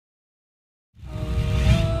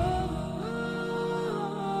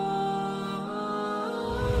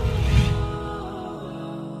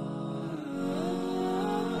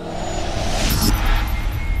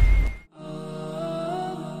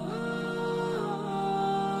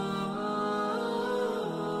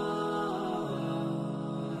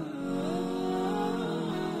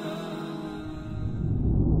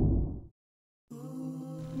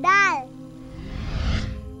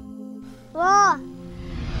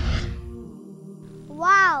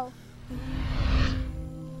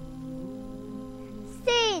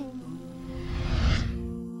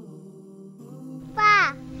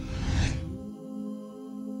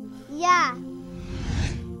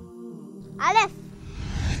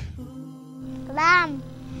Lam,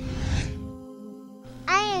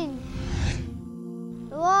 Ain,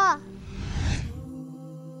 Wa,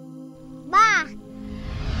 Ba,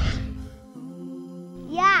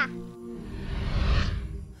 Ya,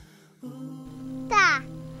 Ta.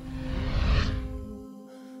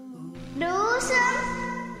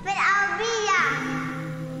 دروسهم في العربية.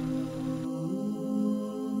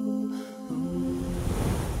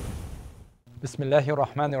 بسم الله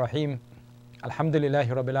الرحمن الرحيم. الحمد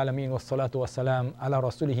لله رب العالمين والصلاة والسلام على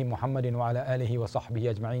رسوله محمد وعلى آله وصحبه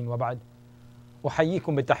أجمعين وبعد.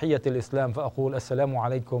 أحييكم بتحية الإسلام فأقول السلام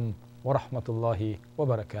عليكم ورحمة الله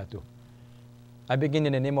وبركاته. I begin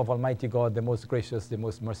in the name of Almighty God, the most gracious, the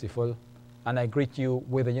most merciful, and I greet you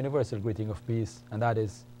with a universal greeting of peace, and that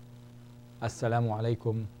is Assalamu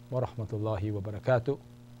alaikum wa rahmatullahi wa barakatuh,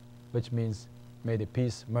 which means may the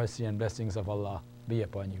peace, mercy and blessings of Allah be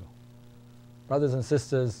upon you. Brothers and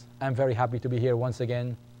sisters, I'm very happy to be here once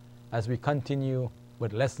again as we continue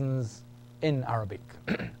with lessons in Arabic.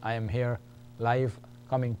 I am here live,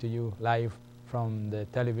 coming to you live from the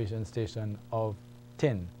television station of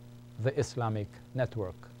TIN, the Islamic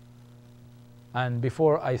Network. And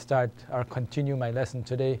before I start or continue my lesson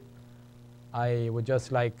today, I would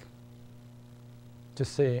just like to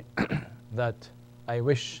say that I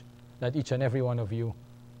wish that each and every one of you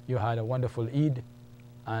had a wonderful Eid,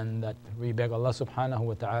 and that we beg Allah subhanahu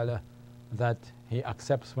wa ta'ala that He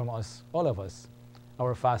accepts from us, all of us,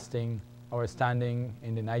 our fasting, our standing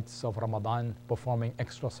in the nights of Ramadan, performing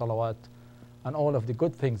extra salawat, and all of the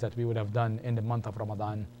good things that we would have done in the month of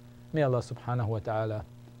Ramadan. May Allah subhanahu wa ta'ala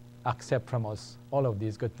accept from us all of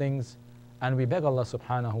these good things, and we beg Allah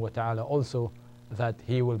subhanahu wa ta'ala also that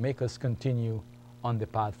He will make us continue on the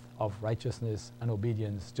path of righteousness and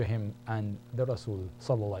obedience to Him and the Rasul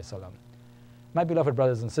sallallahu alaihi wasallam. My beloved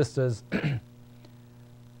brothers and sisters,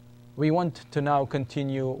 we want to now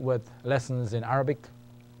continue with lessons in Arabic,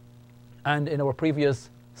 and in our previous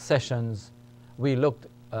sessions we looked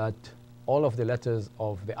at all of the letters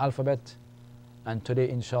of the alphabet, and today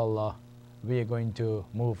inshallah we are going to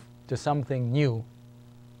move to something new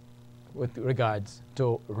with regards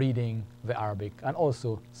to reading the Arabic and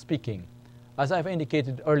also speaking. As I've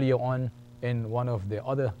indicated earlier on in one of the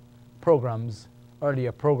other programs,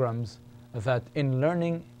 earlier programs, that in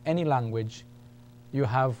learning any language, you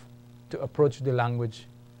have to approach the language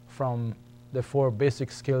from the four basic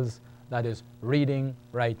skills, that is reading,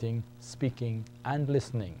 writing, speaking, and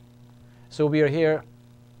listening. So we are here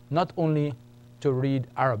not only to read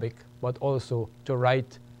Arabic, but also to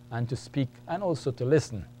write and to speak and also to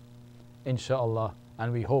listen, inshallah.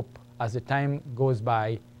 And we hope as the time goes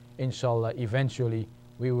by, inshallah, eventually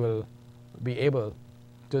we will be able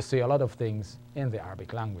to say a lot of things in the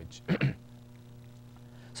Arabic language.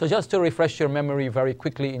 So just to refresh your memory very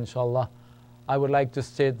quickly, inshallah, I would like to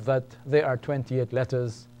state that there are 28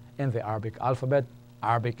 letters in the Arabic alphabet.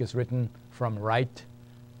 Arabic is written from right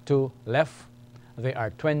to left. There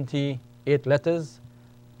are 28 letters.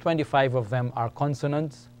 25 of them are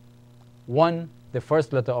consonants. The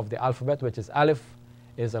first letter of the alphabet, which is Alif,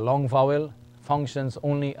 is a long vowel, functions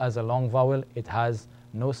only as a long vowel. It has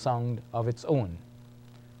no sound of its own.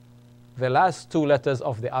 The last two letters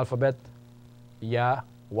of the alphabet, Ya,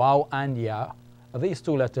 Waw and Ya, these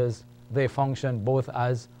two letters, they function both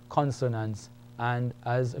as consonants and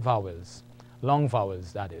as vowels, long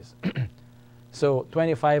vowels that is. So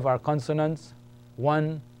 25 are consonants.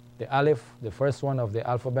 The Alif, the first one of the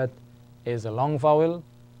alphabet, is a long vowel,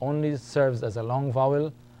 only serves as a long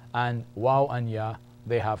vowel, and Waw and Ya,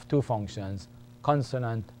 they have two functions,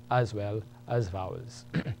 consonant as well as vowels.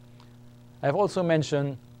 I've also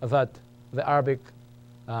mentioned that the Arabic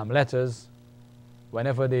letters,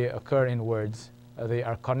 whenever they occur in words, they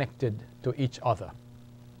are connected to each other.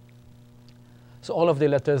 So all of the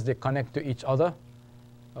letters, they connect to each other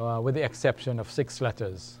with the exception of 6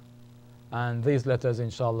 letters. And these letters,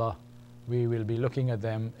 inshallah, we will be looking at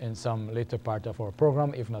them in some later part of our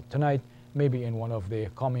program, if not tonight, maybe in one of the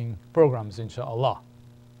coming programs, inshallah.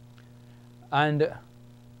 And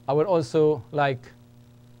I would also like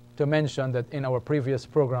to mention that in our previous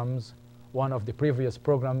programs, one of the previous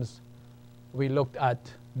programs, we looked at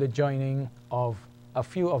the joining of a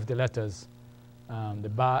few of the letters, the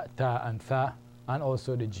Ba, Ta and Tha, and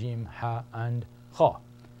also the Jim, Ha and Kha.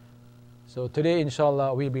 So today,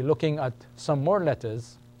 inshallah, we'll be looking at some more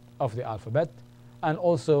letters of the alphabet, and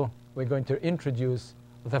also we're going to introduce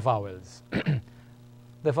the vowels.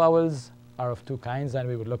 The vowels are of two kinds, and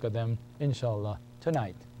we will look at them, inshallah,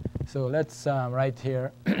 tonight. So let's write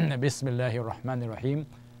here, Bismillahir Rahmanir Rahim.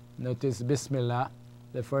 Notice Bismillah,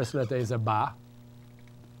 the first letter is a Ba,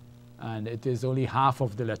 and it is only half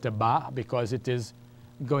of the letter Ba because it is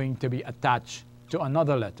going to be attached to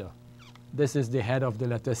another letter. This is the head of the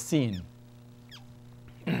letter Sin.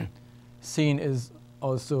 Sin is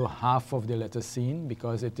also half of the letter Sin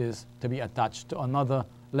because it is to be attached to another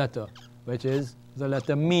letter, which is the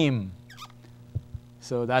letter Mim.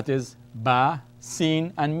 So that is Ba,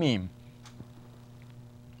 Sin, and Mim.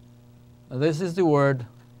 This is the word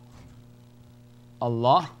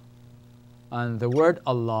Allah, and the word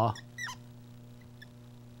Allah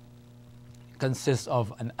consists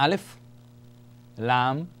of an alif,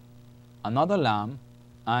 lam, another lam,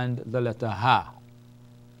 and the letter ha.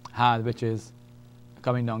 Ha, which is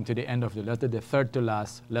coming down to the end of the letter, the third to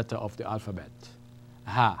last letter of the alphabet.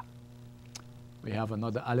 Ha. We have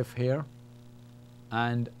another alif here,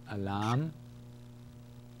 and a lam,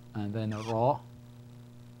 and then a ra,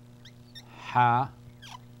 ha,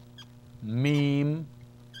 mim,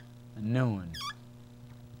 noon.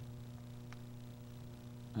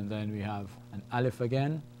 And then we have an alif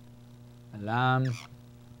again, a lam,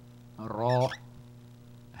 a ra,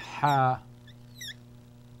 ha,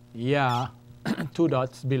 ya, two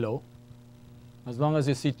dots below. As long as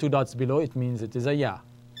you see two dots below, it means it is a ya.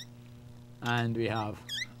 And we have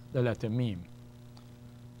the letter mim.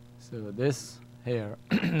 So this here,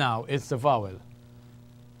 now it's a vowel.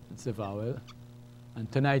 It's a vowel.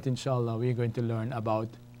 And tonight, inshallah, we're going to learn about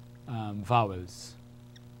vowels,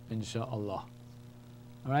 inshallah.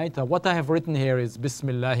 All right, what I have written here is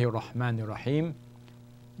Bismillahir Rahmanir Rahim.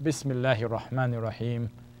 Bismillahir Rahmanir Rahim.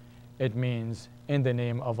 It means in the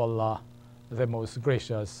name of Allah, the most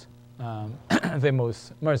gracious, the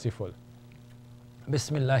most merciful.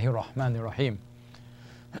 Bismillahir Rahmanir Rahim.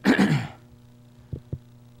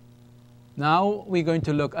 Now we're going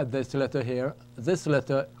to look at this letter here. This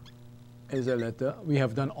letter is a letter. We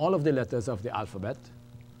have done all of the letters of the alphabet,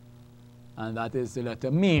 and that is the letter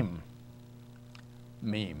Mim.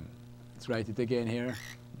 Mim. Let's write it again here.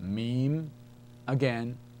 Mim.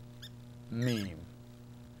 Again. Mim.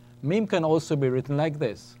 Mim can also be written like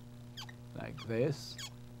this. Like this.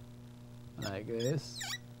 Like this.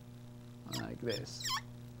 Like this.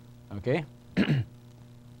 Okay?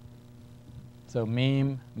 So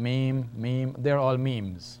mim, mim, mim, they're all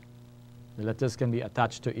memes. The letters can be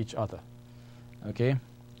attached to each other. Okay?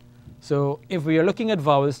 So if we are looking at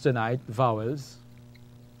vowels tonight, vowels,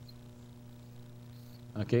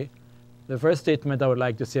 okay, the first statement I would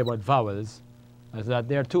like to say about vowels is that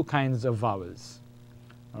there are two kinds of vowels.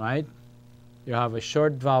 All right? You have a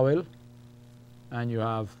short vowel and you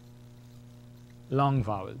have long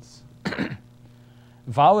vowels.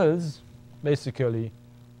 Vowels, basically,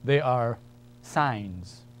 they are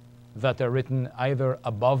signs that are written either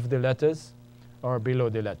above the letters or below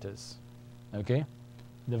the letters. Okay?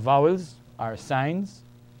 The vowels are signs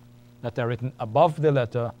that are written above the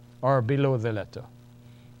letter or below the letter.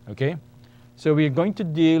 Okay? So we're going to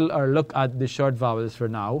deal or look at the short vowels for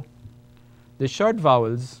now. The short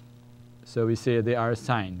vowels, so we say they are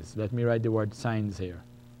signs. Let me write the word signs here.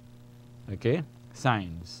 Okay?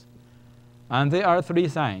 Signs. And there are three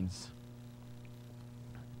signs.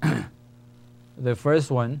 The first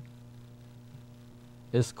one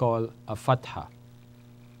is called a fatha.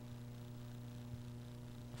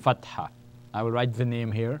 Fatha. I will write the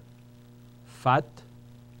name here. Fatha.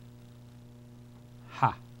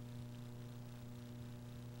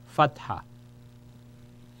 Fatha.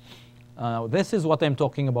 This is what I'm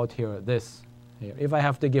talking about here. This here. If I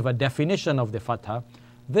have to give a definition of the fatha,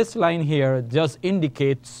 this line here just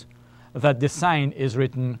indicates that the sign is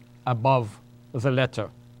written above the letter.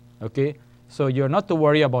 Okay? So you're not to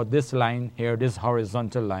worry about this line here, this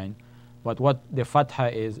horizontal line, but what the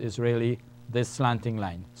fatha is really this slanting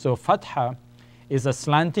line. So fatha is a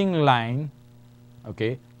slanting line,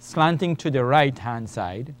 okay, slanting to the right-hand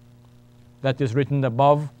side that is written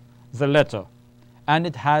above the letter. And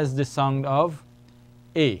it has the sound of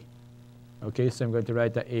A. Okay, so I'm going to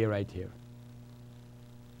write the A right here.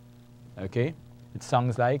 Okay, it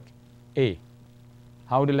sounds like A.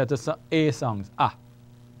 How the letter A sounds? Ah.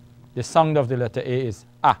 The sound of the letter A is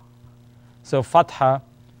A. So fatha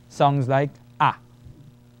sounds like A.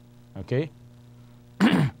 Okay?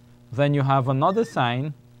 Then you have another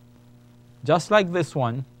sign, just like this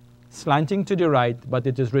one, slanting to the right, but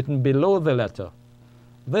it is written below the letter.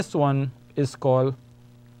 This one is called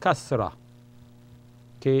kasra.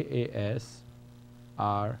 Kasrah.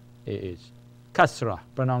 Kasra,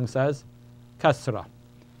 pronounced as kasra.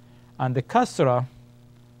 And the kasra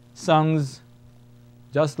sounds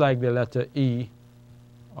just like the letter E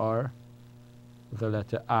or the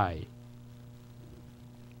letter I.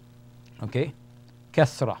 Okay?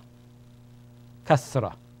 Kasra.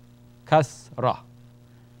 Kasra. Kasra.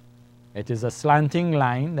 It is a slanting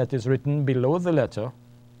line that is written below the letter,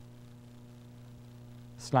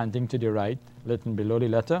 slanting to the right, little below the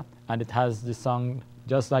letter, and it has the sound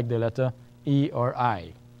just like the letter E or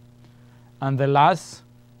I. And the last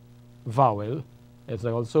vowel is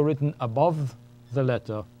also written above the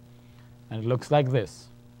letter, and it looks like this,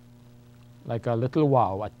 like a little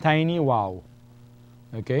wow, a tiny wow,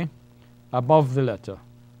 okay, above the letter.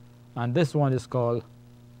 And this one is called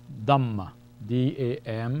Dhamma,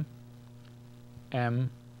 D-A-M-M-A-H,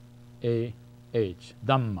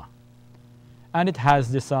 Dhamma. And it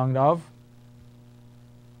has the sound of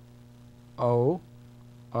O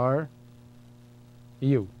or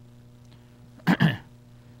U.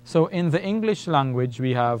 So in the English language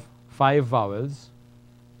we have 5 vowels,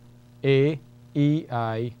 A, E,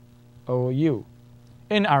 I, O, U.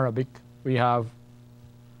 In Arabic we have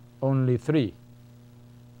only 3.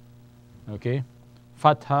 Okay,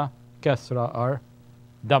 Fatha, Kasra or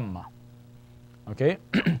Dhamma. Okay,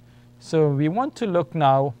 so we want to look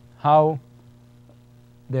now how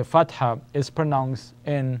the Fatha is pronounced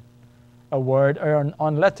in a word or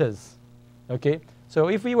on letters. Okay, so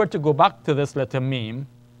if we were to go back to this letter Mim,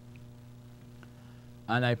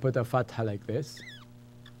 and I put a Fatha like this,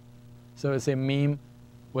 so it's a Mim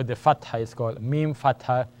with the Fatha is called Mim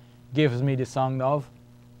Fatha, gives me the sound of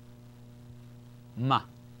Ma,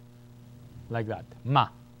 like that, Ma.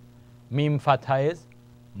 Mim Fatha is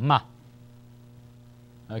Ma.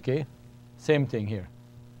 Okay, same thing here,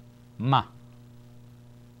 Ma.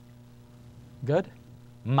 Good?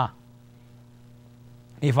 Ma.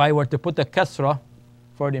 If I were to put a Kasra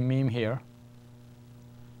for the Mim here,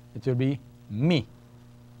 it will be Mi.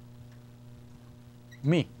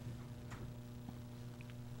 Mi.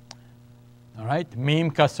 All right, Mim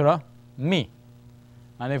Kasra, Mi.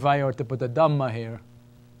 And if I were to put a Dhamma here,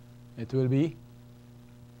 it will be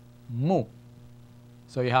Mu.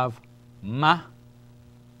 So you have Ma,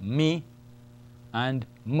 Mi, and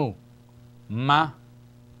Mu. Ma,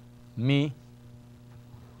 Mi,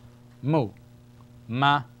 Mu.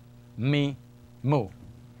 Ma, Mi, Mu.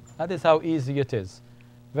 That is how easy it is.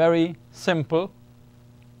 Very simple.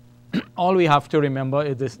 All we have to remember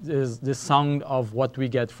is the sound of what we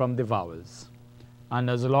get from the vowels. And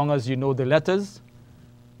as long as you know the letters,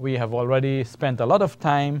 we have already spent a lot of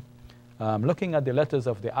time looking at the letters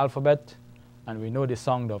of the alphabet, and we know the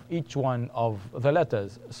sound of each one of the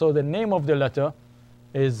letters. So the name of the letter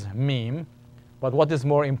is Mim, but what is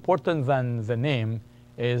more important than the name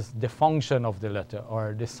is the function of the letter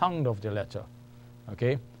or the sound of the letter.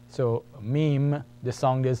 Okay, so Mim, the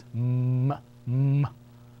sound is M, M.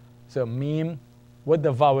 So Mim with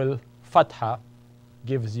the vowel Fatha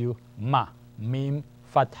gives you Ma. Mim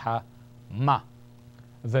Fatha Ma.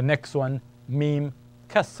 The next one, Mim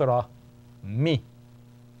Kasra, Mi,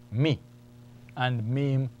 Mi. And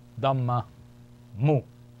Mim Dhamma, Mu.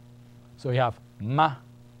 So you have Ma,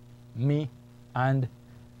 Mi, and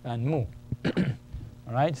Mu.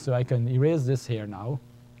 All right, so I can erase this here now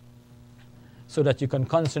so that you can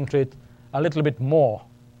concentrate a little bit more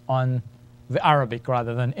on the Arabic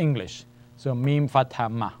rather than English. So Mim Fatha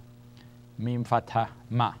Ma. Mim Fatha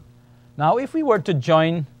Ma. Now if we were to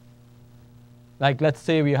join, like let's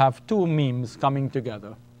say we have 2 Mims coming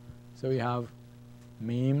together. So we have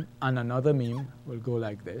Mim and another Mim will go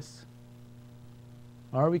like this.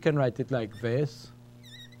 Or we can write it like this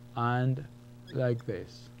and like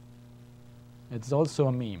this. It's also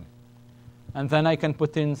a Mim. And then I can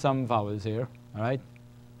put in some vowels here. All right?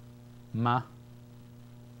 Ma,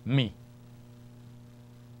 Mi.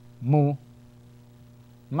 Mu,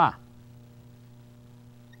 Ma.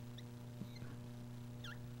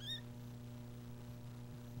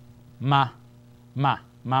 Ma, Ma,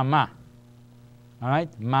 Ma, Ma. All right?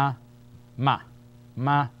 Ma, Ma,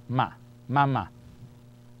 Ma, Ma, Ma, Ma.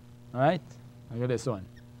 All right? Look at this one.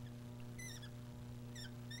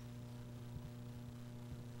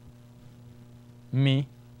 Mi,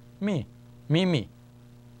 Mi, Mi, Mi.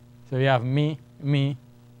 So we have Mi, Mi,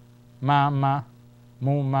 Ma, Ma,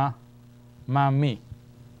 Mu, Ma, Ma, Mi.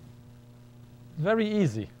 Very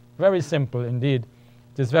easy, very simple indeed.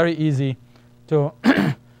 It is very easy to,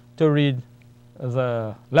 to read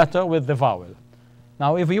the letter with the vowel.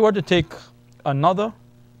 Now if we were to take another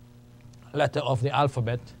letter of the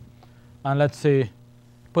alphabet and let's say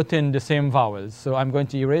put in the same vowels. So I'm going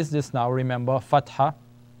to erase this now. Remember, Fatha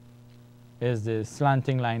is the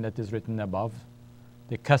slanting line that is written above.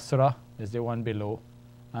 The Kasra is the one below.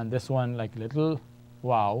 And this one, like little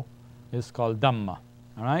wow, is called Dhamma.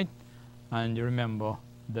 All right? And you remember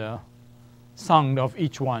the sound of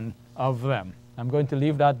each one of them. I'm going to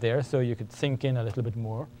leave that there so you could sink in a little bit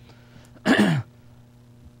more.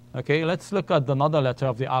 Okay, let's look at another letter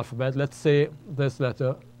of the alphabet. Let's say this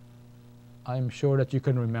letter. I'm sure that you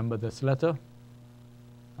can remember this letter.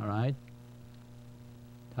 All right.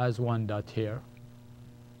 It has one dot here.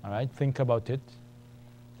 All right. Think about it.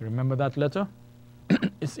 Remember that letter?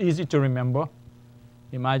 It's easy to remember.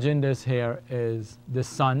 Imagine this here is the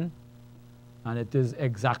sun, and it is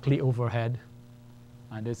exactly overhead,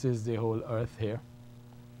 and this is the whole earth here.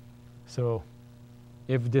 So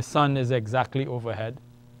if the sun is exactly overhead,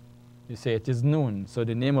 you say it is noon. So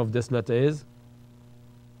the name of this letter is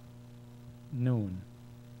noon.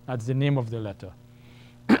 That's the name of the letter.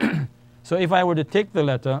 So if I were to take the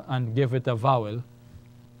letter and give it a vowel,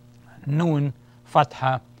 noon,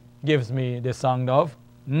 fatha, gives me the sound of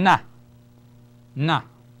na. Na.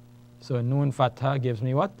 So noon fatha gives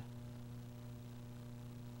me what?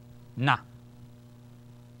 Na.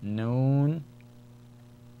 Noon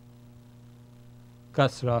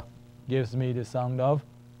kasra gives me the sound of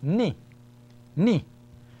ni. Ni.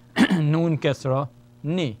 Noon kasra,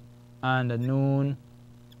 ni. And the noon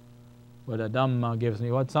with a dhamma gives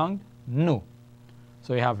me what sound? Nu.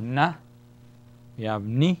 So we have na, we have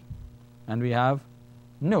ni, and we have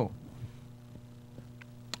nu.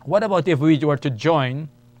 What about if we were to join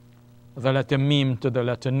the letter mim to the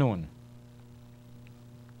letter noon?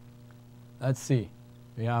 Let's see.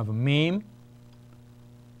 We have mim,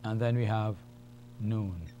 and then we have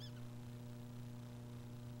noon.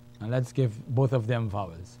 And let's give both of them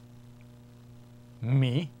vowels.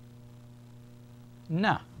 Mi,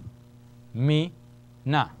 na. Mi,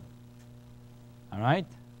 na. All right?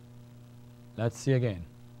 Let's see again.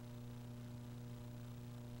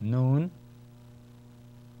 Noon,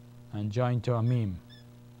 and join to a mim.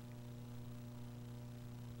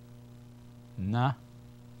 Na,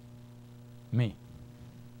 mi.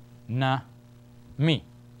 Na, mi.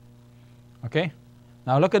 Okay?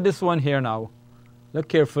 Now look at this one here now. Look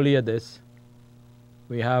carefully at this.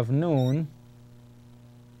 We have noon,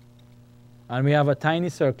 and we have a tiny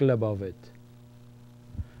circle above it.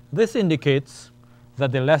 This indicates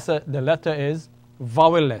that the letter is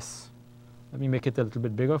vowelless. Let me make it a little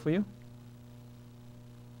bit bigger for you.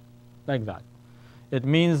 Like that. It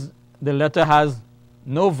means the letter has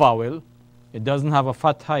no vowel. It doesn't have a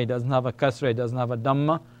fatha, it doesn't have a kasra, it doesn't have a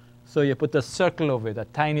dhamma. So you put a circle over it, a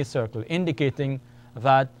tiny circle, indicating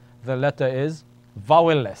that the letter is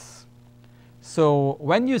vowelless. So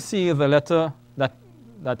when you see the letter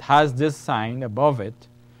that has this sign above it,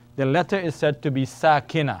 the letter is said to be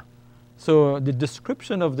sakina. So the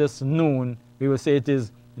description of this noon, we will say it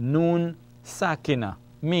is noon sakina,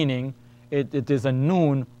 meaning it is a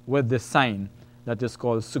noon with the sign that is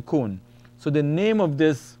called sukun. So the name of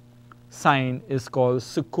this sign is called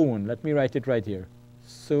sukun. Let me write it right here.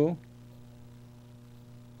 Sukun.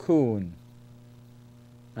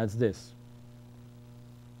 That's this.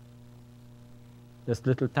 This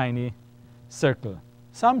little tiny circle.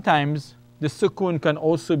 Sometimes the sukun can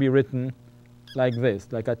also be written like this,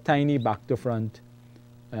 like a tiny back to front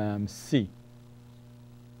C.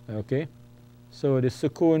 Okay? So the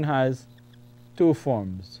sukun has two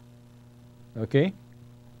forms. Okay?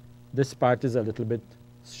 This part is a little bit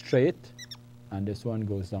straight, and this one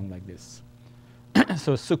goes down like this.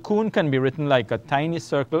 So sukun can be written like a tiny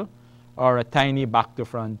circle or a tiny back to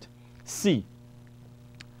front C.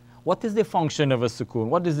 What is the function of a sukun?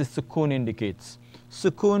 What does the sukun indicates?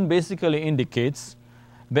 Sukun basically indicates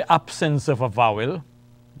the absence of a vowel.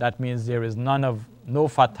 That means there is no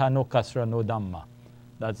fatha, no kasra, no dhamma.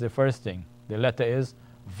 That's the first thing. The letter is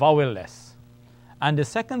vowelless. And the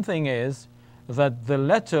second thing is that the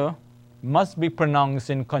letter must be pronounced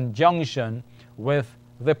in conjunction with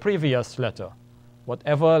the previous letter.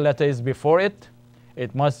 Whatever letter is before it,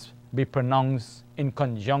 it must be pronounced in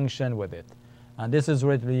conjunction with it. And this is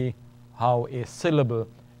really how a syllable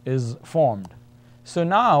is formed. So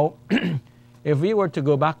now, if we were to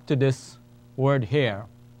go back to this word here,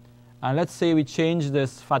 and let's say we change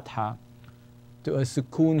this fatha to a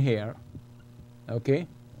sukun here, okay,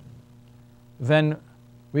 then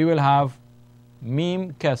we will have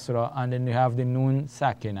mim kasra, and then you have the noon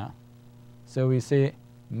sakina. So we say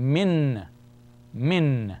min,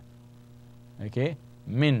 min, okay,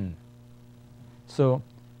 min. So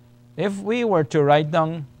if we were to write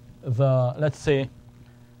down let's say,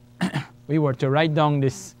 we were to write down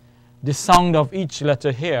the sound of each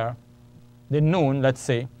letter here, the noon, let's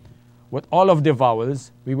say, with all of the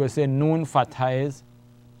vowels, we will say noon fatha is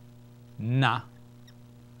na,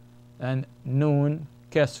 and noon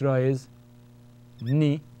kasra is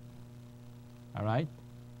ni, all right,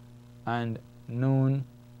 and noon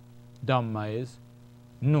dhamma is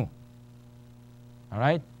nu, all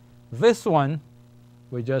right. This one,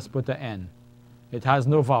 we just put an N. It has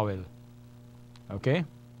no vowel, okay,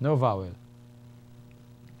 no vowel.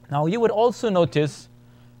 Now you would also notice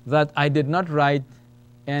that I did not write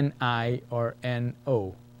N-I or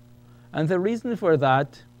N-O. And the reason for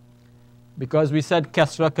that, because we said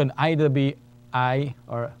kasra can either be I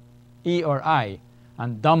or E or I,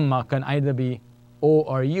 and Dhamma can either be O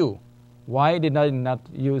or U. Why did I not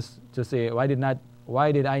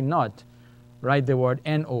write the word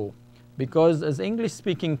N-O? Because as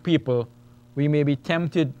English-speaking people, we may be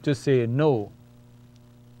tempted to say no.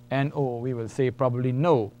 N-O, we will say probably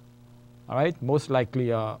no. All right, most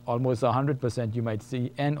likely, almost 100%, you might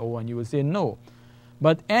see N-O and you will say no.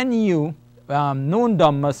 But N-U, noon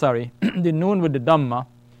Dhamma, sorry, the noon with the Dhamma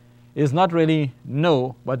is not really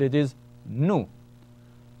no, but it is nu.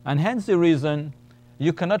 And hence the reason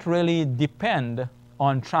you cannot really depend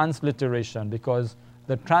on transliteration, because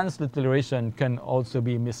the transliteration can also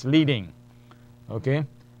be misleading. Okay?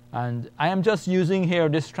 And I am just using here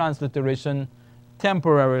this transliteration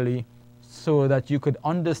temporarily so that you could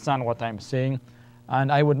understand what I'm saying.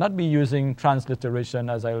 And I would not be using transliteration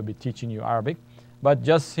as I will be teaching you Arabic, but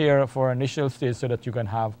just here for initial stage so that you can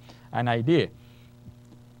have an idea.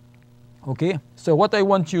 Okay? So what I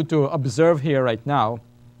want you to observe here right now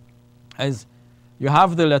is you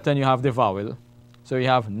have the letter and you have the vowel. So you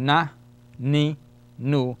have na, ni,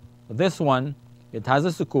 nu. This one, it has a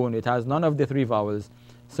sukoon. It has none of the three vowels.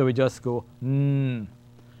 So we just go n.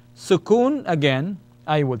 Sukoon again,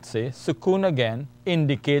 I would say, sukoon again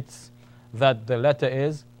indicates that the letter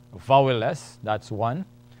is vowelless. That's one.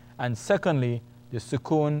 And secondly, the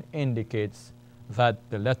sukoon indicates that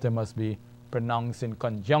the letter must be pronounced in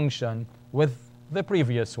conjunction with the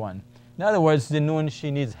previous one. In other words, the noon,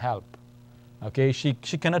 she needs help. Okay, she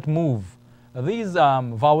cannot move. These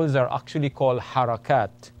vowels are actually called harakat.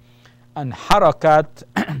 And harakat,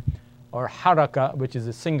 or haraka, which is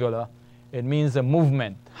a singular, it means a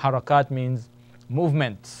movement. Harakat means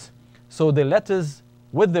movements. So the letters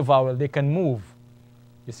with the vowel, they can move.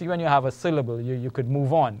 You see, when you have a syllable, you could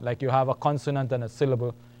move on. Like you have a consonant and a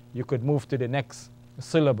syllable, you could move to the next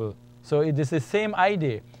syllable. So it is the same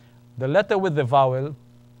idea. The letter with the vowel,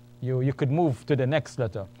 you could move to the next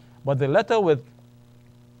letter. But the letter with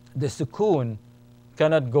the sukoon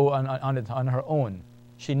cannot go on her own.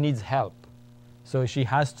 She needs help. So she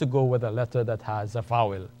has to go with a letter that has a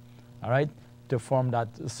vowel, all right, to form that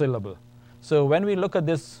syllable. So when we look at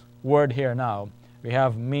this word here now, we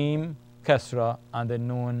have mim, kasra, and the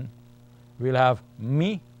noon. We'll have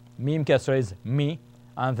mi, mim kasra is mi,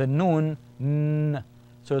 and the noon, n.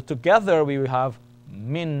 So together we will have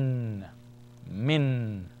min,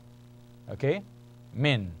 min, okay,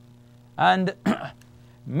 min. And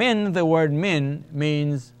min, the word min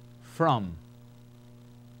means from.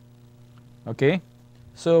 Okay?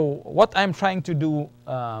 So what I'm trying to do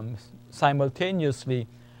simultaneously,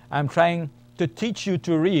 I'm trying to teach you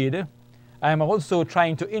to read. I'm also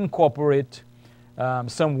trying to incorporate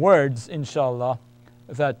some words, inshallah,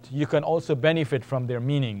 that you can also benefit from their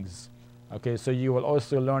meanings. Okay, so you will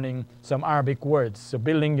also learning some Arabic words, so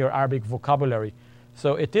building your Arabic vocabulary.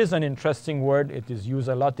 So it is an interesting word. It is used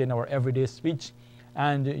a lot in our everyday speech,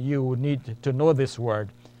 and you need to know this word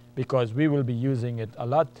because we will be using it a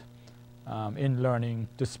lot in learning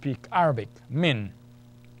to speak Arabic. Min.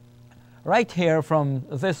 Right here from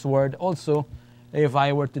this word also, if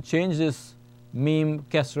I were to change this mim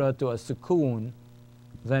kasra to a sukoon,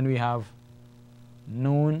 then we have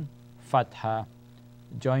noon fatha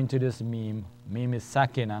joined to this mim. Mim is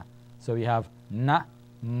sakina, so we have na,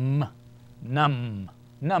 m, nam,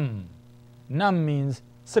 nam. Nam means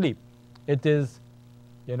sleep. It is,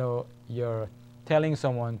 you're telling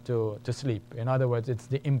someone to sleep. In other words, it's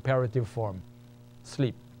the imperative form,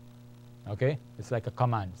 sleep. Okay? It's like a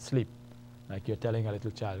command, sleep. Like you're telling a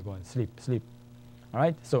little child, go and sleep, sleep. All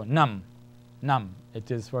right? So nam, nam.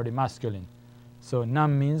 It is for the masculine. So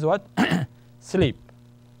nam means what? Sleep.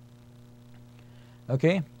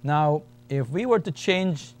 Okay? Now, if we were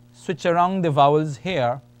to switch around the vowels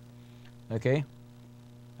here, okay?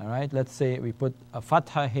 All right? Let's say we put a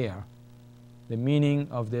fatha here. The meaning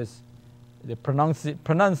of this, the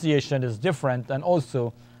pronunciation is different, and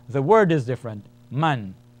also the word is different.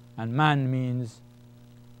 Man. And man means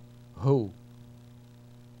who.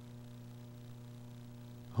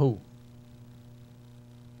 Who.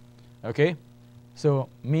 Okay? So,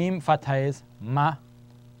 mim fatha is ma.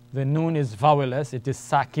 The noon is vowelless. It is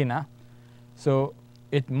sakina. So,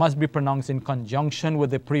 it must be pronounced in conjunction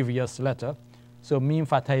with the previous letter. So, mim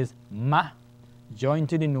fatha is ma, joined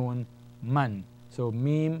to the noon, man. So,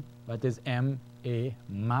 mim, that is M-A,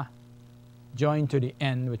 ma, joined to the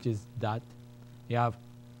N, which is that. You have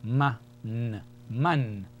ma, n,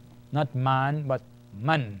 man. Not man, but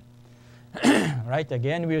man. Right?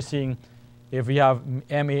 Again, we're seeing, if we have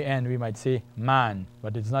M-A-N, we might say man.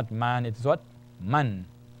 But it's not man, it's what? Man.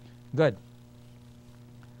 Good.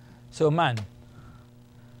 So man.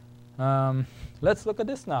 Let's look at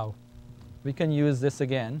this now. We can use this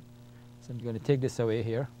again. So I'm going to take this away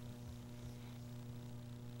here.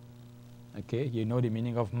 Okay, you know the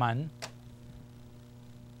meaning of man.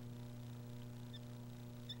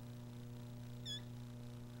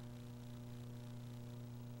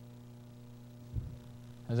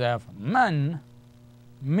 As I have man,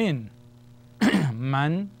 min.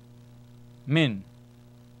 Man, min.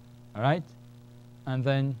 All right? And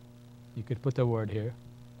then you could put a word here.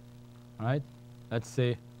 All right? Let's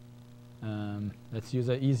say, let's use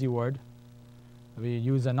an easy word. We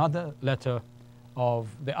use another letter of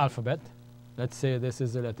the alphabet. Let's say this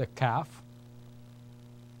is the letter kaf.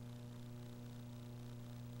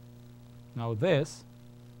 Now this,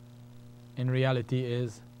 in reality,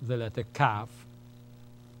 is the letter kaf.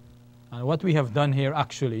 And what we have done here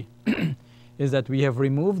actually is that we have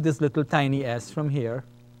removed this little tiny s from here,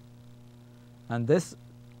 and this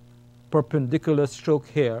perpendicular stroke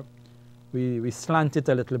here, we slant it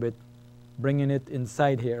a little bit, bringing it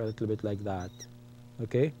inside here a little bit like that.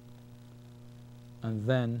 Okay? And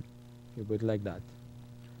then you put it like that.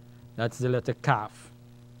 That's the letter kaf.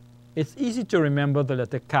 It's easy to remember the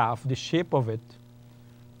letter kaf, the shape of it,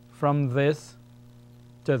 from this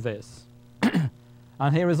to this.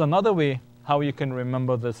 And here is another way how you can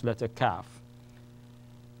remember this letter kaf.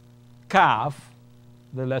 Kaf,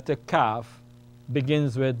 the letter kaf,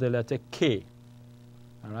 begins with the letter K.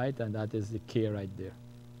 All right, and that is the K right there.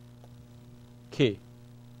 K,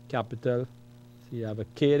 capital. So you have a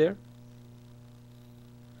K there.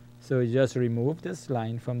 So you just remove this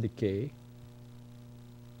line from the K,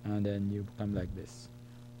 and then you come like this.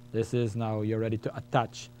 This is now you're ready to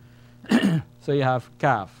attach. So you have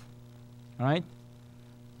kaf. All right,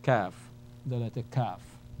 kaf, the letter kaf.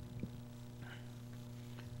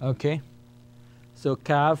 Okay, so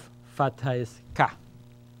kaf, fatha is ka.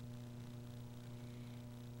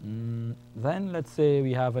 Then let's say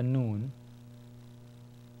we have a noon.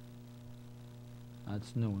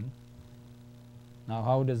 That's noon. Now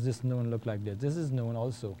how does this noon look like this? This is noon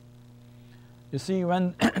also. You see,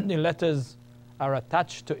 when the letters are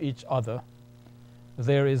attached to each other,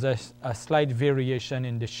 there is a slight variation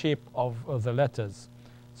in the shape of the letters.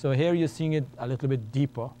 So here you're seeing it a little bit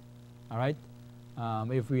deeper. All right.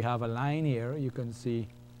 If we have a line here, you can see,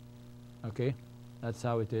 okay, that's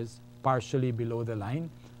how it is, partially below the line.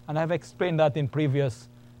 And I've explained that in previous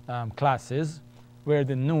classes, where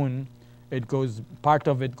the noon, part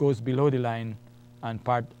of it goes below the line and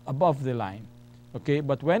part above the line. Okay,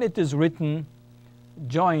 but when it is written,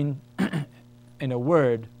 joined in a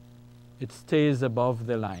word, it stays above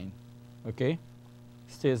the line. Okay,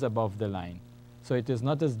 stays above the line. So it is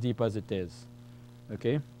not as deep as it is.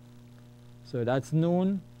 Okay, so that's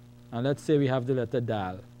noon, and let's say we have the letter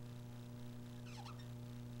dal.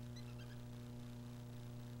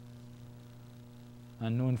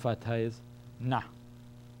 And noon fatha is na.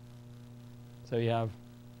 So you have,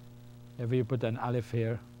 if you put an alif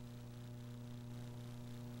here,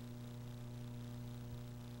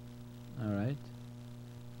 all right,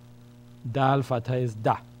 dal fatha is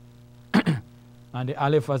da. And the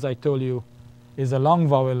alif, as I told you, is a long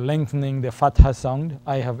vowel lengthening the fatha sound.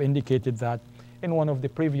 I have indicated that in one of the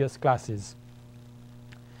previous classes.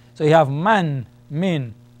 So you have man,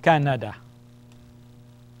 min, Canada.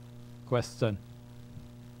 Question.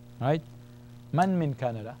 Right? Man, min,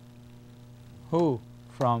 Canada. Who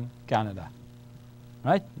from Canada?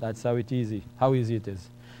 Right? That's how easy it is.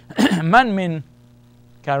 Man, min,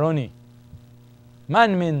 Caroni.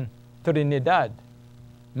 Man, min, Trinidad.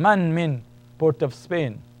 Man, min, Port of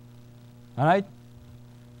Spain. All right?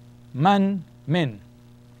 Man, min.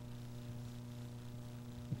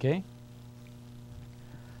 Okay?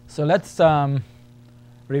 So let's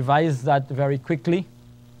revise that very quickly.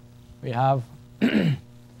 We have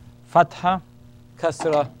fatha,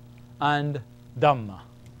 kasra, and dhamma.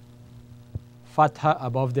 Fatha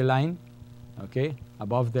above the line, okay,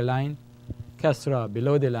 above the line. Kasra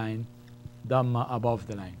below the line. Dhamma above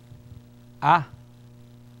the line. A,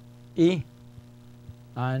 I,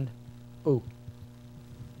 and U.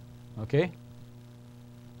 Okay?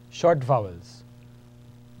 Short vowels.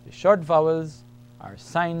 The short vowels are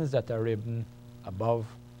signs that are written above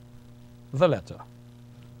the letter.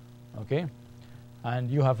 Okay?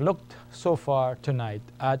 And you have looked so far tonight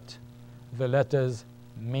at the letters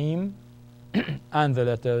mim and the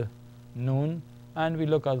letter noon, and we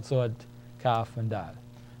look also at kaf and dal.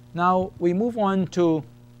 Now we move on to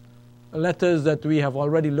letters that we have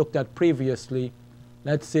already looked at previously.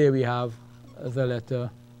 Let's say we have the letter,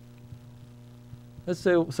 let's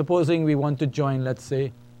say, supposing we want to join, let's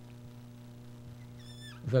say,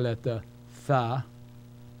 the letter tha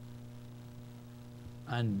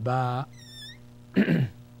and ba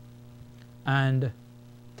and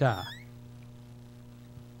ta.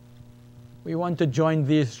 We want to join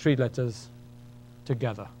these three letters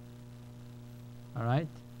together. All right?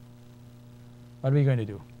 What are we going to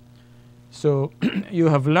do? So you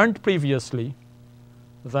have learned previously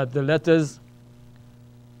that the letters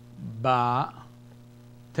ba,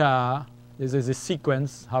 ta, this is a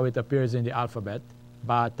sequence how it appears in the alphabet.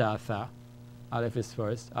 Ba, ta, tha. Aleph is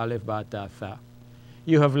first. Aleph, ba, ta, tha.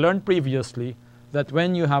 You have learned previously that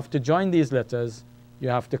when you have to join these letters, you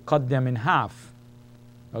have to cut them in half.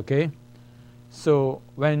 Okay? So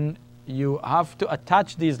when you have to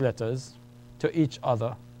attach these letters to each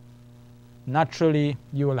other, naturally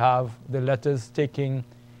you will have the letters taking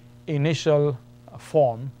initial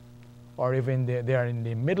form, or even they are in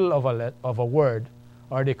the middle of a word,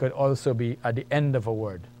 or they could also be at the end of a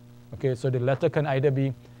word. Okay, so the letter can either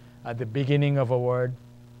be at the beginning of a word,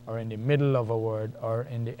 or in the middle of a word, or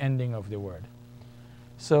in the ending of the word.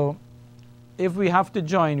 So if we have to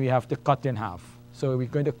join, we have to cut in half. So we're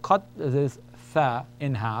going to cut this tha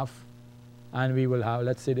in half, and we will have,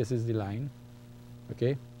 let's say this is the line.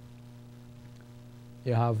 Okay,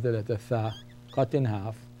 you have the letter tha cut in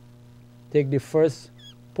half. Take the first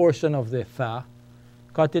portion of the tha,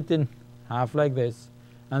 cut it in half like this,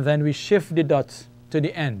 and then we shift the dots to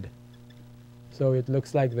the end. So it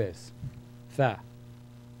looks like this, tha.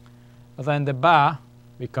 And then the ba,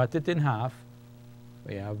 we cut it in half.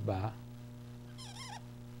 We have ba.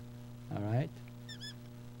 All right,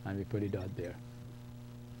 and we put a dot there.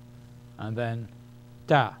 And then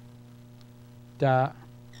ta, ta,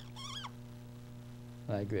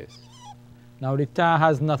 like this. Now the ta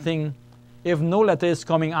has nothing. If no letter is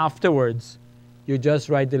coming afterwards, you just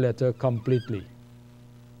write the letter completely.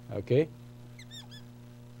 Okay?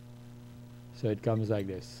 So it comes like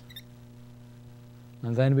this.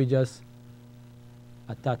 And then we just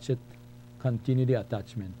attach it, continue the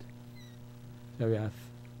attachment. So we have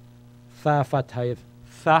tha fatha,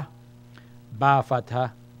 tha, ba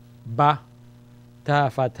fatha, ba, ta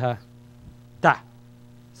fatha, ta.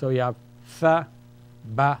 So you have tha,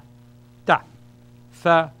 ba, ta,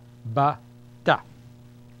 tha, ba, ta.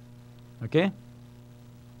 Okay?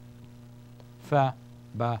 Tha,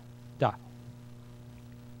 ba, ta.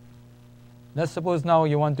 Let's suppose now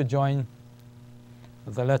you want to join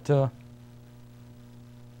the letter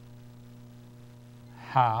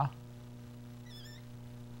ha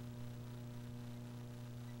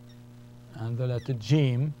and the letter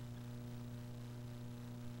jim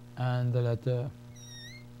and the letter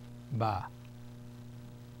ba.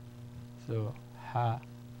 So ha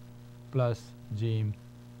plus jim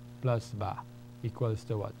plus ba equals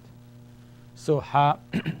to what? So ha,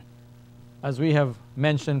 as we have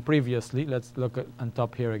mentioned previously, let's look at on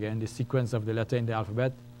top here again, the sequence of the letter in the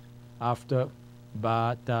alphabet. After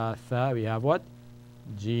ba, ta, tha, we have what?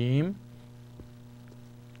 Jim,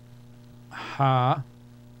 ha,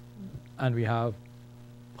 and we have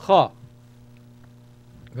kha.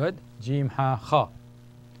 Good? Jim, ha, kha.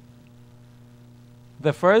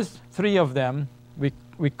 The first three of them,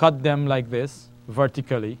 we cut them like this,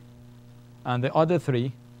 vertically, and the other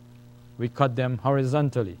three, we cut them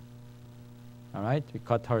horizontally. All right? We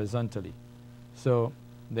cut horizontally. So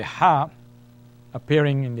the ha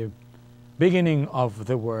appearing in the beginning of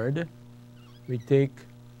the word, we take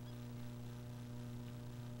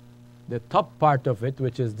the top part of it,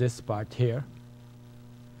 which is this part here.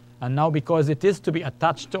 And now because it is to be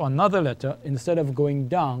attached to another letter, instead of going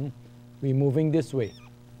down, we're moving this way.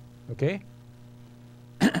 Okay?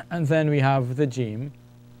 And then we have the jim.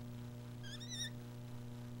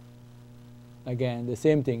 Again, the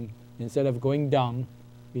same thing. Instead of going down,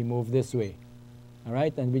 we move this way. All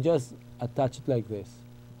right? And we just attach it like this.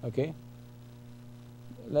 Okay?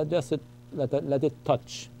 Let it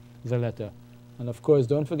touch the letter. And of course,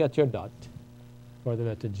 don't forget your dot for the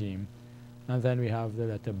letter jim. And then we have the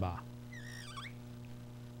letter ba.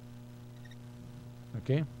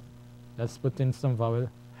 Okay? Let's put in some vowel.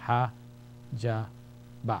 Ha, ja,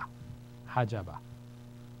 ba. Hajaba.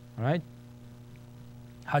 All right?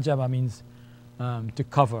 Hajaba means to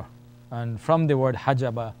cover. And from the word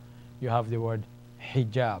hajaba, you have the word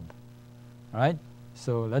hijab. All right?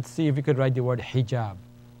 So let's see if we could write the word hijab.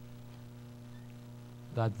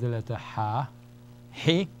 That's the letter ha,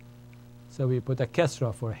 he. So we put a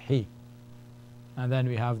kesra for he. And then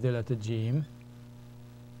we have the letter jim.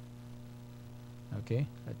 Okay,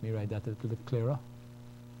 let me write that a little bit clearer.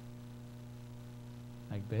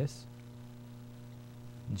 Like this.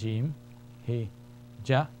 Jim, he,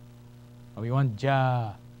 ja. And we want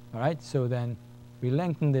ja. All right, so then we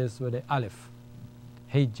lengthen this with the aleph.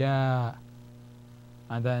 hija,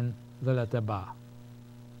 and then the letter ba,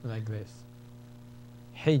 like this.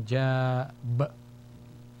 Hijab.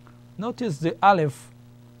 Notice the alif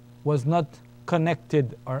was not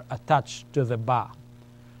connected or attached to the ba.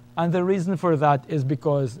 And the reason for that is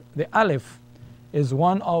because the alif is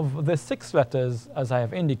one of the 6 letters, as I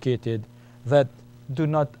have indicated, that do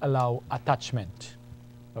not allow attachment,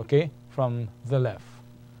 okay, from the left.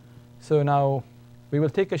 So now we will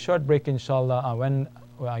take a short break, inshallah, and when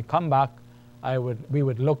I come back, we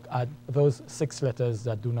would look at those 6 letters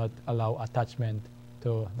that do not allow attachment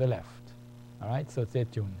to the left. All right, so stay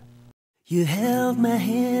tuned. You held my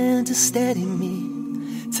hand to steady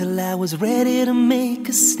me till I was ready to make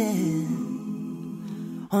a stand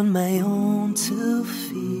on my own 2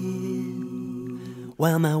 feet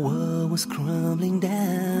while my world was crumbling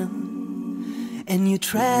down, and you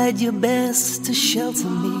tried your best to shelter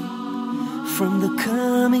me from the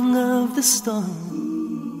coming of the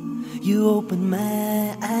storm. You opened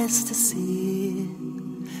my eyes to see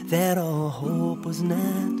that all hope was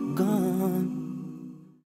not gone.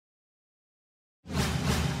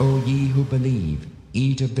 O ye who believe,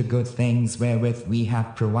 eat of the good things wherewith we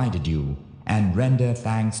have provided you, and render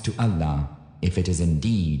thanks to Allah, if it is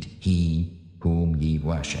indeed He whom ye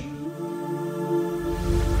worship.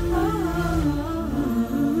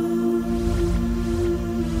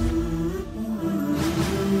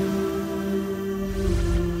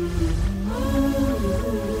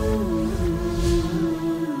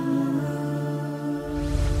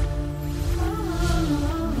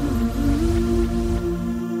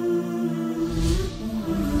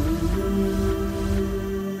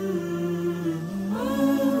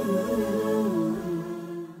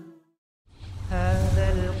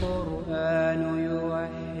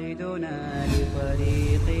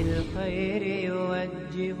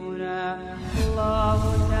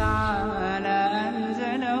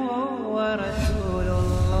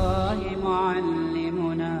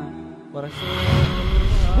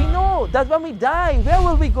 We know that when we die, where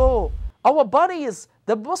will we go? Our bodies,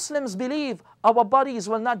 the Muslims believe, our bodies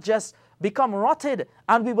will not just become rotted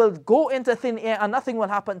and we will go into thin air and nothing will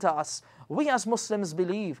happen to us. We as Muslims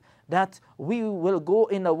believe that we will go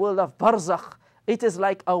in the world of barzakh. It is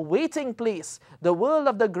like a waiting place, the world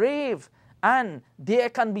of the grave, and there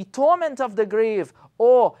can be torment of the grave,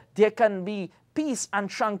 or there can be peace and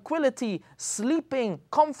tranquility, sleeping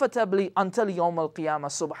comfortably until Yawm al-Qiyamah.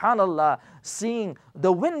 Subhanallah, seeing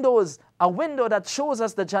the windows, a window that shows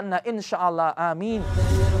us the Jannah, inshallah. Ameen.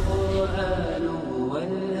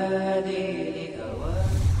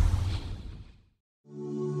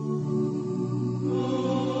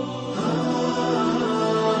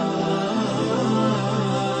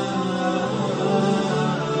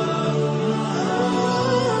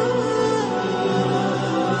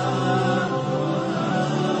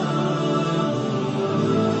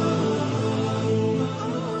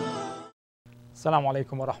 Assalamu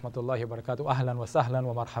alaikum wa rahmatullahi wa barakatuh. Ahlan wa sahlan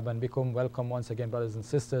wa marhaban bikum. Welcome once again, brothers and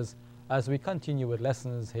sisters, as we continue with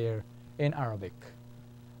lessons here in Arabic.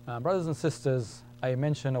 Brothers and sisters, I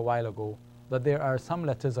mentioned a while ago that there are some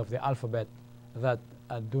letters of the alphabet that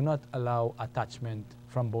do not allow attachment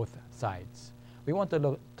from both sides. We want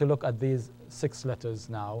to look at these 6 letters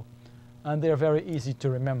now, and they're very easy to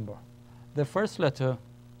remember. The first letter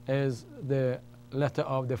is the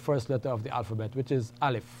first letter of the alphabet, which is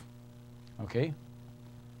alif. Okay,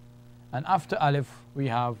 and after alif we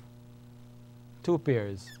have 2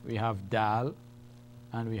 pairs. We have dal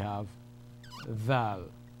and we have dhal.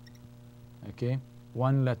 Okay,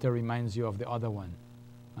 one letter reminds you of the other one,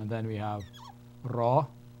 and then we have ra,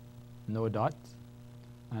 no dot,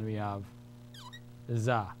 and we have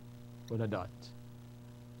za with a dot.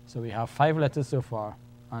 So we have 5 letters so far,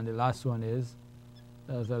 and the last one is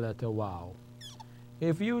the letter waw.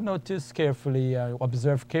 If you notice carefully,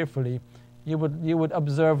 observe carefully, you would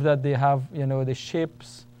observe that they have, the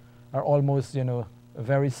shapes are almost,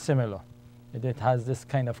 very similar. It has this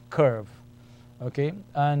kind of curve, okay?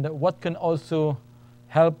 And what can also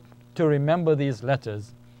help to remember these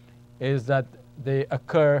letters is that they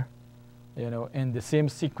occur, in the same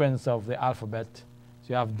sequence of the alphabet. So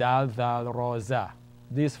you have dal, dhal, ra, za.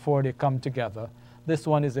 These 4, they come together. This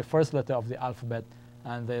one is the first letter of the alphabet,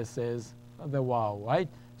 and this is the waw, right?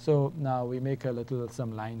 So now we make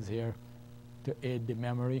some lines here to aid the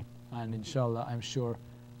memory, and inshallah I'm sure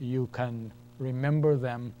you can remember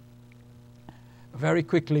them very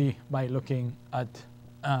quickly by looking at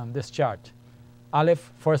this chart.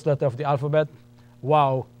 Alif, first letter of the alphabet.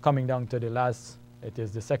 Waw, coming down to the last, it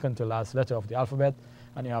is the second to last letter of the alphabet,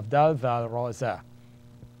 and you have dal, dhal, ra, za.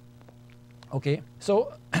 Okay,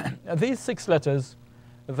 so these 6 letters,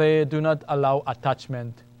 they do not allow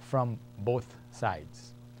attachment from both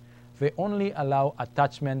sides. They only allow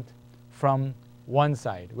attachment from one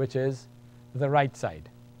side, which is the right side.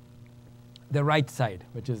 The right side,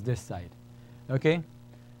 which is this side. Okay?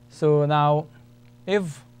 So now,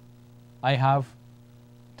 if I have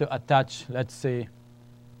to attach, let's say,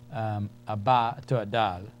 a ba to a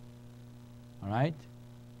dal, all right?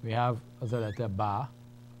 We have the letter ba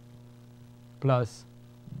plus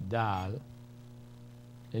dal.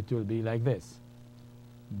 It will be like this.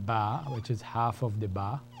 Ba, which is half of the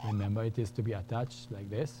ba. Remember, it is to be attached like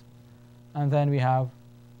this. And then we have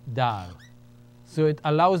dal. So it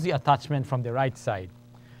allows the attachment from the right side.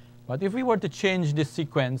 But if we were to change this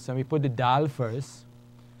sequence and we put the dal first,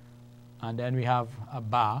 and then we have a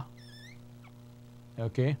ba,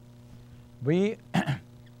 okay, we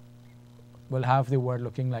will have the word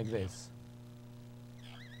looking like this.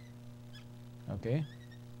 Okay.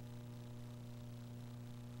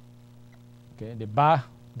 Okay, the ba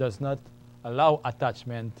does not allow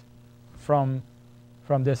attachment from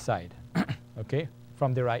this side. Okay,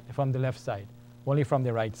 from the left side, only from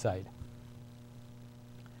the right side.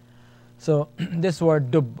 So this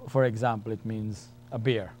word dub, for example, it means a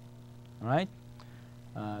beer. All right.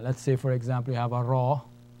 Let's say, for example, you have a raw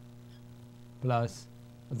plus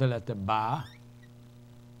the letter ba.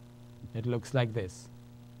 It looks like this: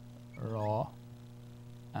 raw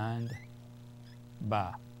and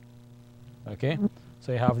ba. Okay,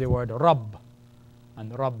 so you have the word Rabb,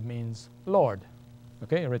 and Rabb means Lord.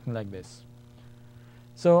 Okay, written like this.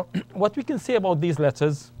 So what we can say about these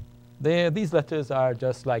letters, these letters are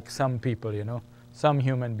just like some people, you know, some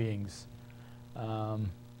human beings.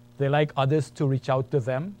 They like others to reach out to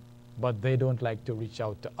them, but they don't like to reach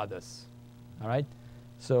out to others. All right?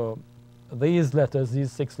 So these letters,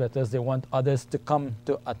 these 6 letters, they want others to come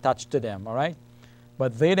to attach to them. All right?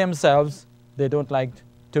 But they themselves, they don't like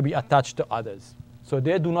to be attached to others. So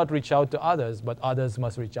they do not reach out to others, but others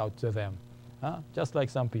must reach out to them. Just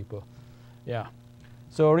like some people. Yeah.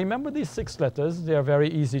 So remember these 6 letters. They are very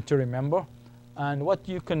easy to remember. And what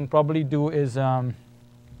you can probably do is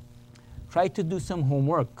try to do some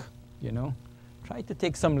homework, you know. Try to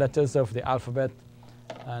take some letters of the alphabet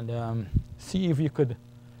and see if you could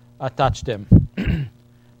attach them.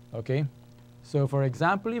 Okay. So for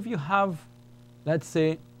example, if you have, let's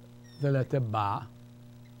say, the letter ba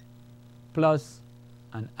plus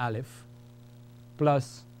an alif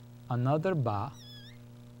plus another ba,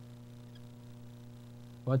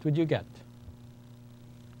 what would you get?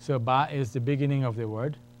 So ba is the beginning of the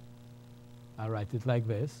word. I'll write it like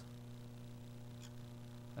this.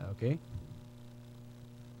 Okay.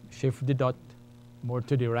 Shift the dot more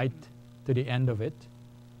to the right, to the end of it.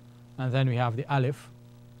 And then we have the alif.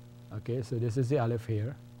 Okay, so this is the alif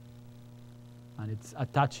here. And it's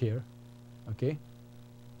attached here. Okay.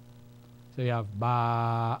 So you have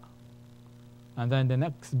ba. And then the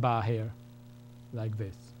next ba here, like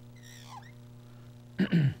this.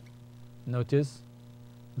 Notice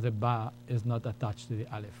the ba is not attached to the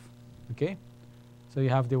alif. Okay? So you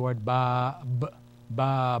have the word bab.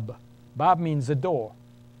 Bab. Bab means a door.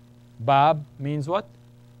 Bab means what?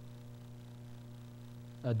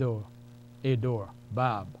 A door. A door.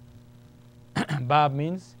 Bab. Bab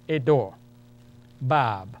means a door.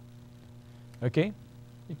 Bab. Okay?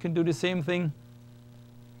 You can do the same thing.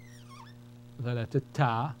 The letter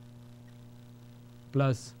ta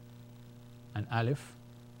plus an alif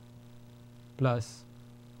plus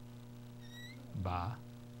ba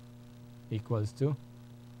equals to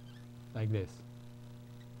like this.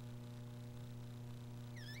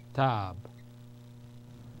 Tab.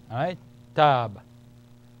 All right? Tab.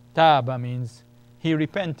 Tab means he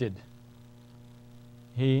repented.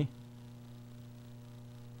 He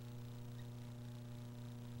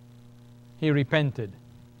repented.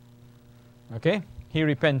 Okay? He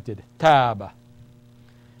repented. Tab.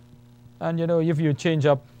 And you know, if you change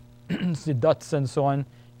up the dots and so on,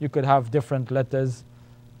 you could have different letters.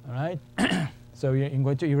 All right? So I'm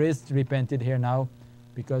going to erase repented here now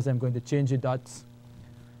because I'm going to change the dots.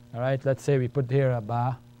 All right? Let's say we put here a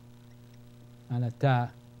ba and a ta.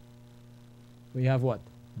 We have what?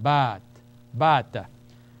 Bat. Bata.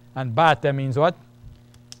 And bata means what?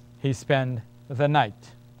 He spent the night.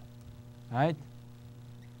 All right?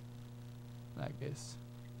 Like this.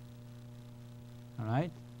 All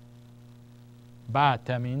right?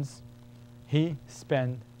 Bata means he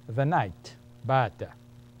spent the night. Bata.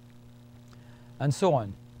 And so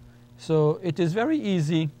on. So it is very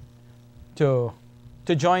easy to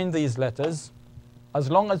join these letters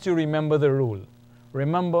as long as you remember the rule.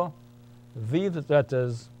 Remember, these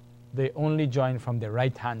letters, they only join from the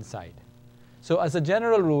right-hand side. So as a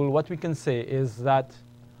general rule, what we can say is that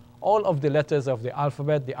all of the letters of the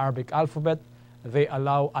alphabet, the Arabic alphabet, they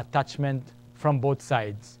allow attachment from both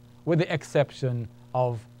sides, with the exception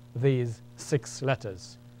of these 6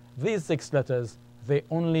 letters. These 6 letters, they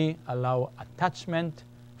only allow attachment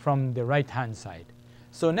from the right-hand side.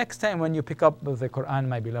 So next time when you pick up the Quran,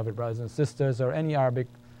 my beloved brothers and sisters, or any Arabic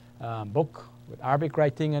book with Arabic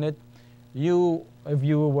writing in it, if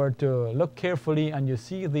you were to look carefully and you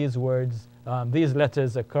see these words, these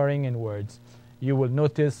letters occurring in words, you will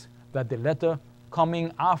notice that the letter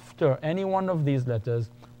coming after any one of these letters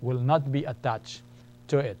will not be attached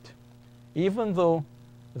to it. Even though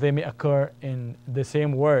they may occur in the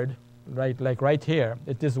same word, right? Like right here,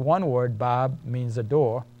 it is one word, bab means a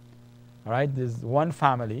door. All right, there's one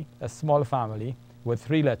family, a small family with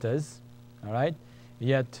 3 letters. All right,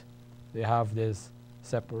 yet they have this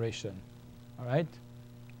separation. All right,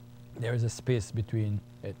 there is a space between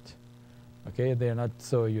it. Okay, they are not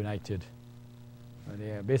so united.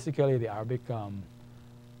 They are basically the Arabic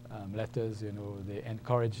letters, you know, they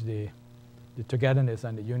encourage the togetherness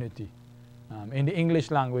and the unity. In the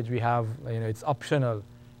English language, we have, you know, it's optional.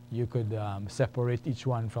 You could separate each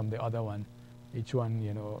one from the other one. Each one,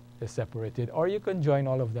 you know, is separated, or you can join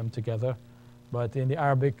all of them together. But in the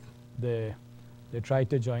Arabic, they try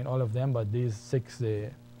to join all of them, but these 6,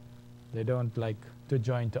 they don't like to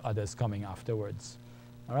join to others coming afterwards.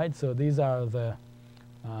 All right, so these are the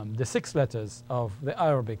 6 letters of the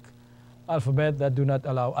Arabic alphabet that do not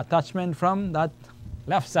allow attachment from that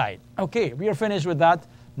left side. Okay, we are finished with that.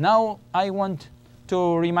 Now I want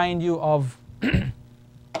to remind you of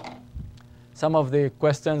some of the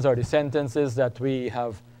questions or the sentences that we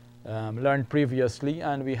have learned previously.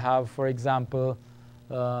 And we have, for example,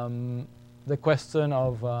 the question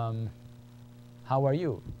of how are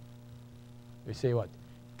you? We say what?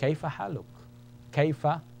 Kayfa haluk?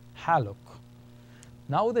 Kayfa haluk?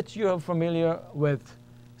 Now that you are familiar with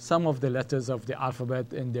some of the letters of the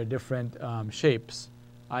alphabet in their different shapes,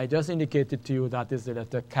 I just indicated to you that is the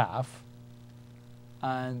letter kaf.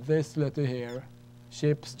 And this letter here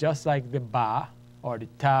shapes just like the ba or the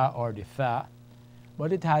ta or the tha,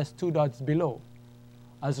 but it has 2 dots below.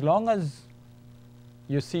 As long as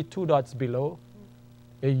you see 2 dots below,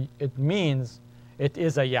 it means it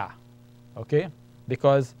is a ya, okay?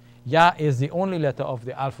 Because ya is the only letter of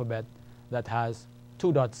the alphabet that has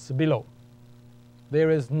 2 dots below. There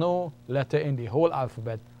is no letter in the whole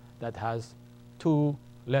alphabet that has 2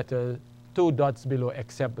 dots below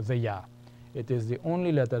except the ya. It is the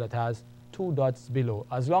only letter that has 2 dots below.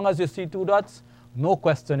 As long as you see 2 dots, no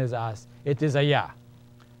question is asked. It is a ya.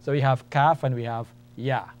 So we have kaf and we have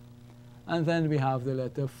ya. And then we have the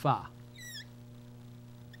letter fa.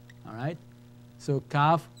 All right? So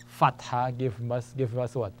kaf, fatha give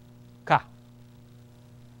us what? Ka.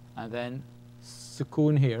 And then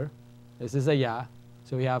sukoon here. This is a ya.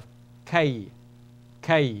 So we have kay,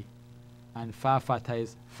 kay. And fa fatha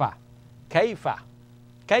is fa. Kayfa,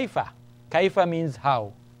 kayfa. Kayfa means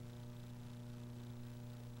how.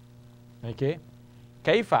 Okay?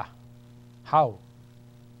 Kayfa, how.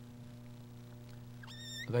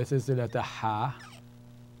 This is the letter ha,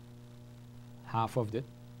 half of it.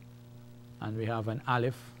 And we have an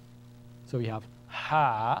alif. So we have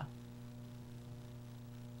ha.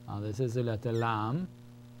 Now this is the letter lam,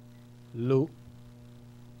 lu.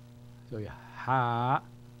 So we have ha,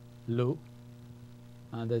 lu.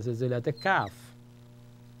 And this is the letter kaf.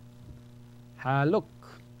 Haluk.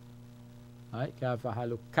 Right? Kaifa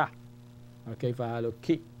halukka. Or kaifa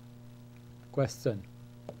halukki. Question.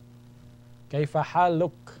 Kaifa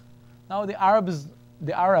haluk. Now the Arabs,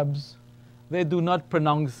 they do not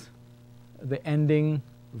pronounce the ending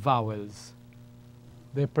vowels.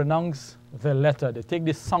 They pronounce the letter. They take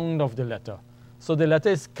the sound of the letter. So the letter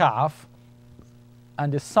is kaf,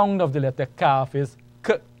 and the sound of the letter kaf is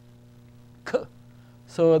k. K.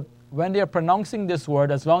 So when they are pronouncing this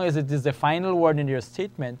word, as long as it is the final word in your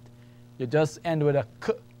statement, you just end with a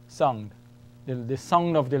k sound. The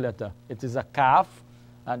sound of the letter. It is a kaf,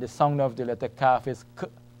 and the sound of the letter kaf is k.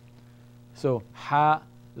 So ha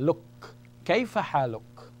luk. Kaifa haluk.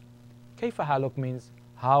 Kaifa haluk means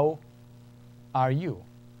how are you?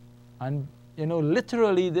 And you know,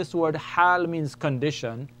 literally this word hal means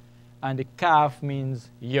condition, and the kaf means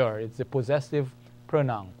your. It's a possessive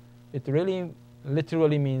pronoun. It really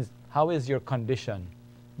literally means how is your condition,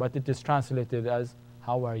 but it is translated as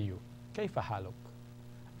how are you? Kaifa haluk.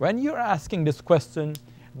 When you're asking this question,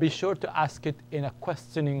 be sure to ask it in a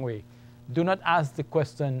questioning way. Do not ask the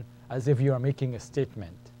question as if you are making a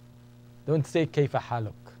statement. Don't say kaifa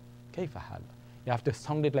haluk. Kaifa haluk. You have to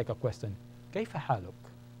sound it like a question. Kaifa haluk.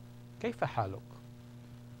 Kaifa haluk.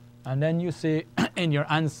 And then you say in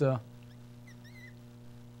your answer,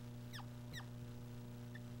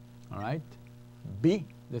 All right? B,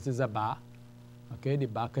 this is a ba. Okay, the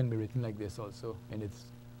ba can be written like this also in its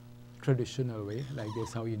traditional way, like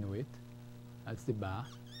this, how you know it. That's the ba.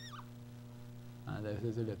 And this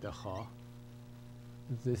is the letter kha.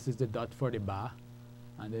 This is the dot for the ba.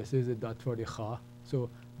 And this is the dot for the kha. So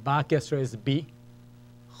ba kesra is B.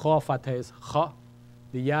 Kha fatha is kha.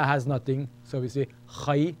 The ya has nothing. So we say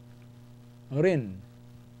khay rin.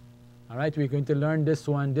 All right, we're going to learn this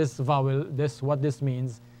one, this vowel, this what this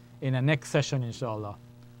means in the next session, inshallah.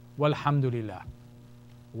 Walhamdulillah.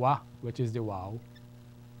 Wa, which is the wow.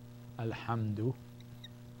 Alhamdu.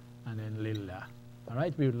 And then lillah. All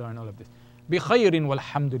right, we will learn all of this. بخير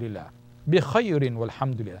والحمد لله. بخير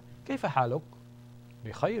والحمد لله. كيف حالك؟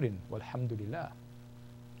 بخير والحمد لله.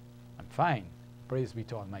 I'm fine. Praise be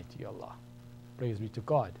to Almighty Allah. Praise be to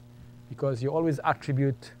God. Because you always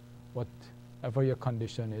attribute whatever your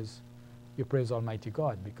condition is, you praise Almighty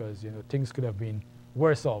God, because things could have been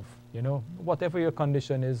worse off. Whatever your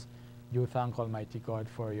condition is, you thank Almighty God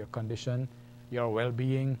for your condition, your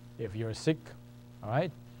well-being. If you're sick, all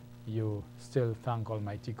right, you still thank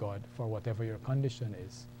Almighty God for whatever your condition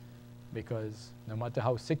is, because no matter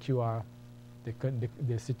how sick you are,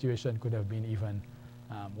 the situation could have been even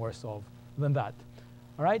worse off than that.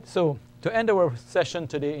 All right, so to end our session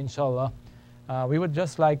today, inshallah, we would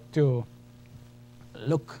just like to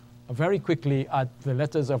look very quickly at the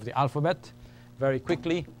letters of the alphabet. Very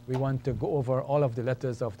quickly, we want to go over all of the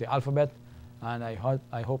letters of the alphabet, and I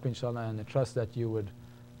hope, inshallah, and I trust that you would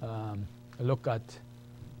look at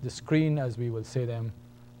the screen as we will say them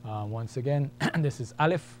once again. This is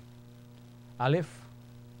Alif, Alif,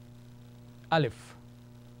 Alif,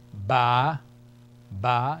 Ba,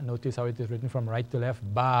 Ba. Notice how it is written from right to left.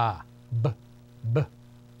 Ba, B, B,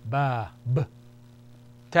 Ba, B.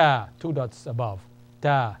 Ta, 2 dots above.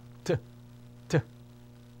 Ta, T, T,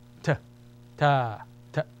 T, Ta,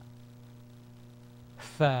 T.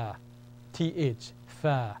 Tha, TH,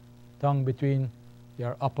 Tha. Tongue between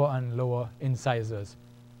your upper and lower incisors.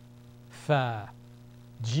 Tha.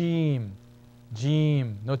 Jim,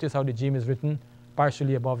 Jim. Notice how the Jim is written,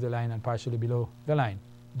 partially above the line and partially below the line.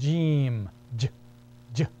 Jim, J,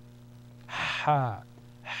 J. Ha,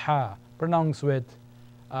 Ha. Pronounce with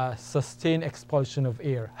sustained expulsion of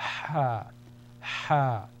air. Ha,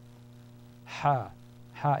 Ha, Ha.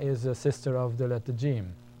 Ha is a sister of the letter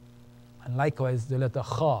Jim. And likewise the letter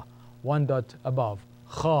Kha, 1 dot above.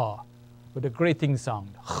 Kha, with a grating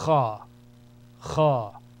sound. Kha,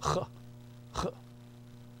 Kha, Kh, Kh.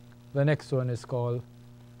 The next one is called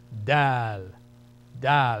Dal.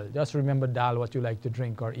 Dal. Just remember dal, what you like to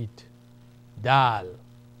drink or eat. Dal.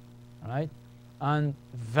 All right? And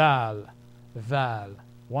Val. Val.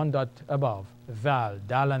 1 dot above. Val.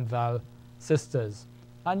 Dal and Val, sisters.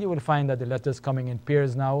 And you will find that the letters coming in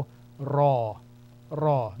pairs now. Ra.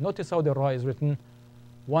 Ra. Notice how the Ra is written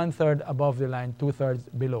 1/3 above the line, 2/3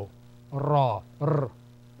 below. Ra. R.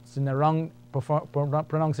 It's in a wrong,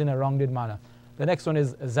 pronounced in a rounded manner. The next one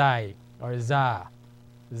is Zai or Za.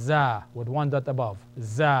 Za with 1 dot above.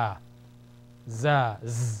 Za. Za.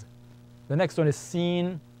 Z. The next one is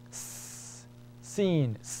Sin. S.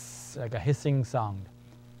 Sin. S. Like a hissing sound.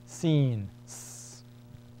 Sin. S.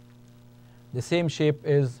 The same shape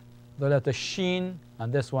is the letter Shin,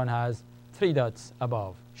 and this one has 3 dots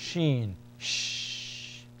above. Shin.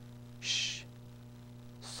 Sh. Sh.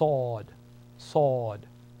 Sword. Sword.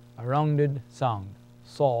 A rounded sound.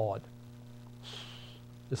 Sword.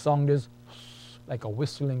 The sound is like a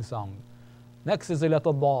whistling sound. Next is the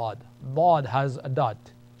letter Dad. Dad has a dot,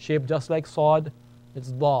 shaped just like sword.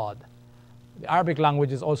 It's Dad. The Arabic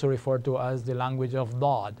language is also referred to as the language of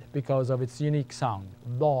Dad because of its unique sound.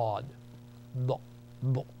 Dad. Da.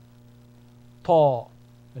 Da. Ta.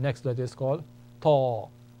 The next letter is called Ta.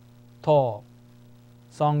 Ta.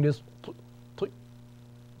 Sound is t, t.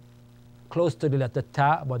 Close to the letter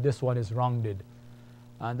Ta, but this one is rounded.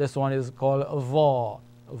 And this one is called Va.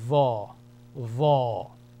 Va. Va.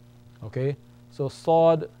 Okay? So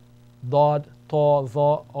Sod, Dad, Ta,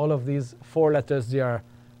 Va, all of these 4 letters, they are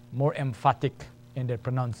more emphatic in their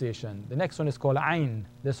pronunciation. The next one is called Ain.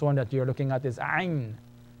 This one that you're looking at is Ain.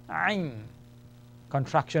 Ain.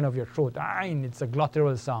 Contraction of your throat. Ain. It's a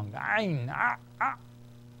glottal sound. Ain. Ah, ah.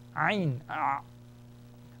 Ain. Ah.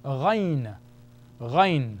 Ghain.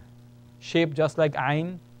 Ghain. Shaped just like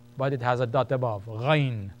Ain, but it has a dot above.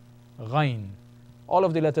 Ghain. Ghain. All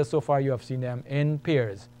of the letters so far you have seen them in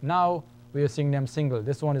pairs. Now we are seeing them single.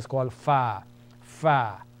 This one is called Fa.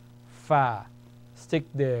 Fa. Fa. Stick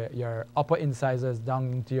your upper incisors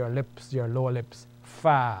down into your lips, your lower lips.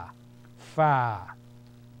 Fa. Fa.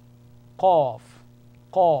 Qaf.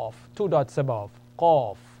 Qaf. 2 dots above.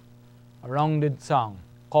 Qaf. A rounded sound.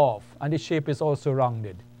 Qaf. And the shape is also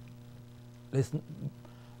rounded. Listen.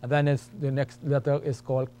 And then the next letter is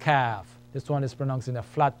called Kaf. This one is pronounced in a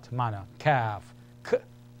flat manner. Kaf. K,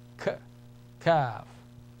 k, Kaf.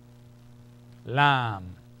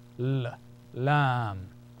 Lam. L. Lam.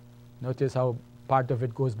 Notice how part of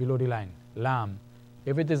it goes below the line. Lam.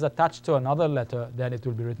 If it is attached to another letter, then it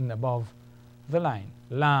will be written above the line.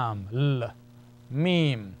 Lam. L.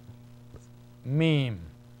 Mim. Mim.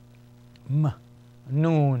 M.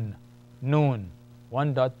 Noon. Noon.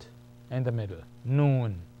 One dot in the middle.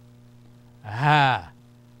 Noon. Ha.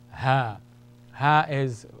 Ha. Ha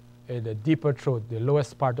is the deeper throat, the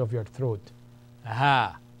lowest part of your throat.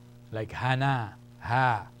 Ha. Like Hana.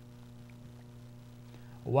 Ha.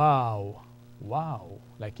 Wow. Wow.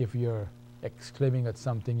 Like if you're exclaiming at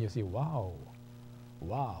something, you say, wow.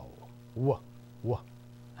 Wow. W. W.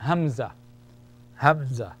 Hamza.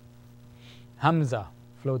 Hamza. Hamza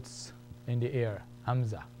floats in the air.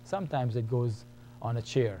 Hamza. Sometimes it goes on a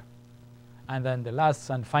chair. And then the last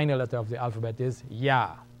and final letter of the alphabet is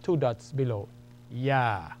Ya. 2 dots below.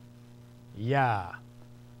 Ya. Ya.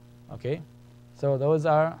 Okay? So those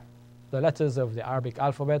are the letters of the Arabic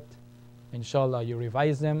alphabet. Inshallah, you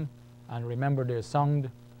revise them and remember their sound.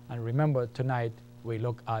 And remember, tonight we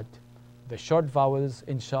look at the short vowels.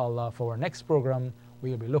 Inshallah, for our next program,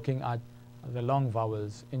 we'll be looking at the long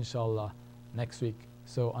vowels, inshallah, next week.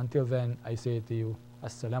 So until then, I say to you,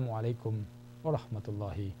 Assalamu alaikum wa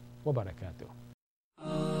rahmatullahi wa barakatuh.